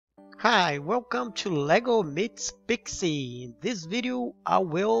Hi, welcome to Lego meets Pixie. In this video, I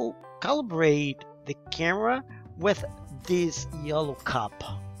will calibrate the camera with this yellow cup.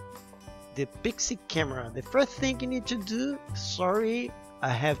 The Pixie camera. The first thing you need to do, I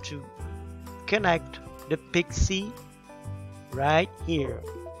have to connect the Pixie right here.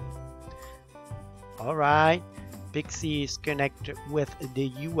 Alright, Pixie is connected with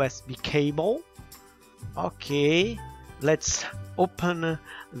the USB cable. Okay, let's open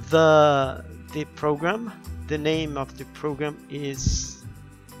the program. The name of the program is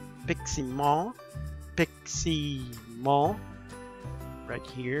Pixymon. Right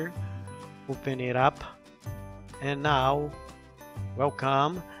here. Open it up, and now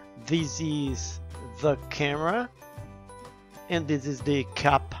welcome. This is the camera and this is the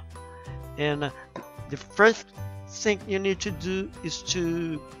cup, and the first thing you need to do is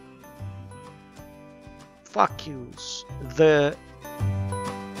to focus the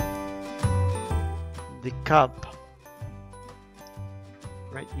cup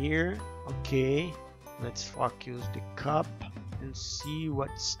right here. Okay, let's focus the cup and see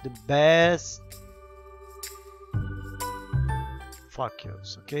what's the best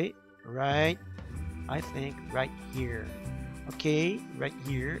focus. Okay, right, I think right here. Okay, right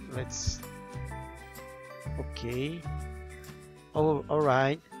here. Let's okay. Oh, all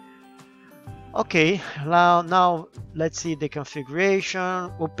right. Okay, now let's see the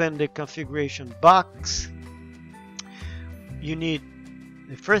configuration. Open the configuration box. The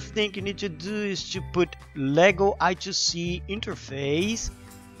first thing you need to do is to put Lego I2C interface.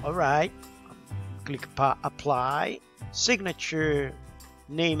 All right, click apply. Signature,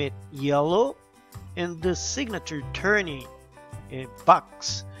 name it yellow, and the signature turning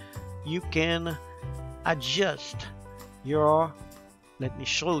box, you can adjust your, let me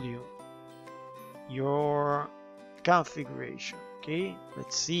show you your configuration. Okay,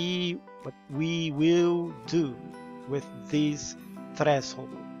 let's see what we will do with this threshold.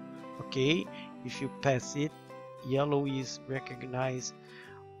 Okay, if you pass it, yellow is recognized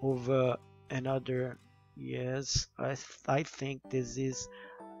over another. Yes, I think this is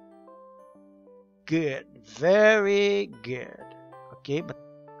good, very good. Okay, but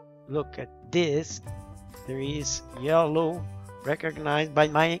look at this, there is yellow recognized by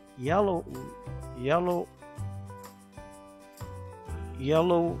my yellow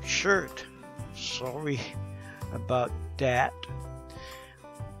shirt. Sorry about that.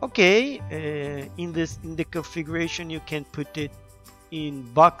 Okay, in the configuration you can put it in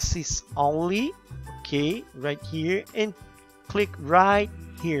boxes only. Okay, right here, and click right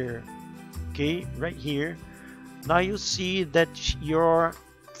here. Okay, right here. Now you see that your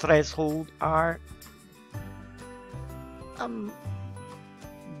threshold are a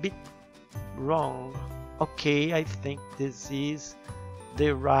bit wrong. Okay, I think this is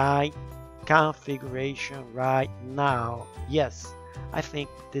the right configuration right now. Yes, I think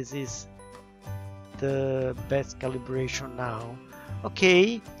this is the best calibration now.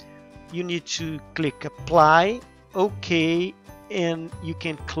 Okay, you need to click apply. Okay, and you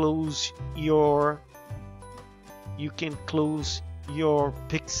can close your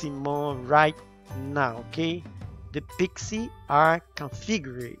Pixymon right now. Okay, the Pixie are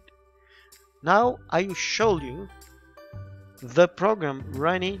configured. Now I will show you the program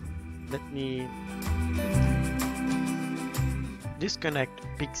running. Let me disconnect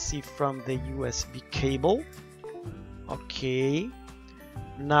Pixie from the USB cable. Okay,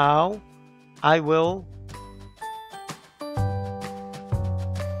 now I will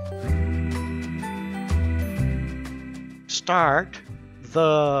start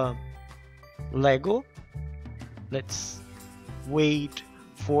the Lego. Let's wait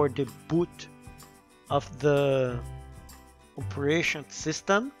for the boot of the operation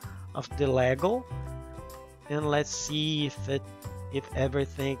system of the Lego, and let's see if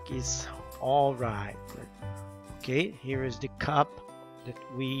everything is all right. Okay, here is the cup that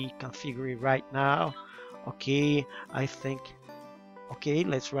we configure right now. Okay, I think. Okay,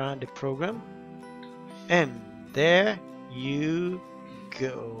 let's run the program, and there you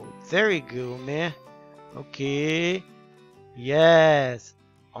go. Very good, man. Okay, yes,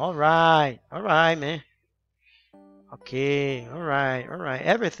 all right, man. Okay, all right,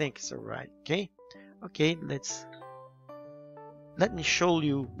 everything is all right. Okay, let me show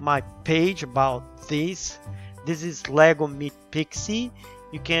you my page about this. This is Lego Meet Pixie.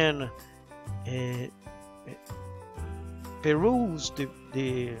 You can peruse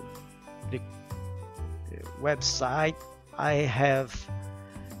the website. I have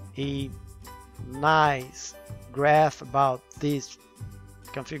a nice graph about this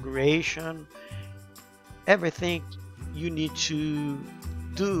configuration. Everything you need to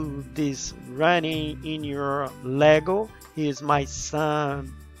do this running in your Lego. Here's my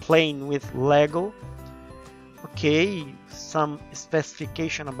son playing with Lego. Okay, some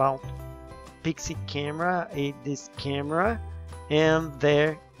specification about Pixy camera, this camera, and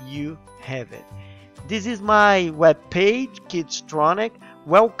there you have it. This is my web page, Kidstronic.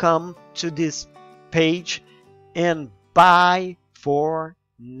 Welcome to this page, and bye for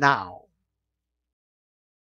now.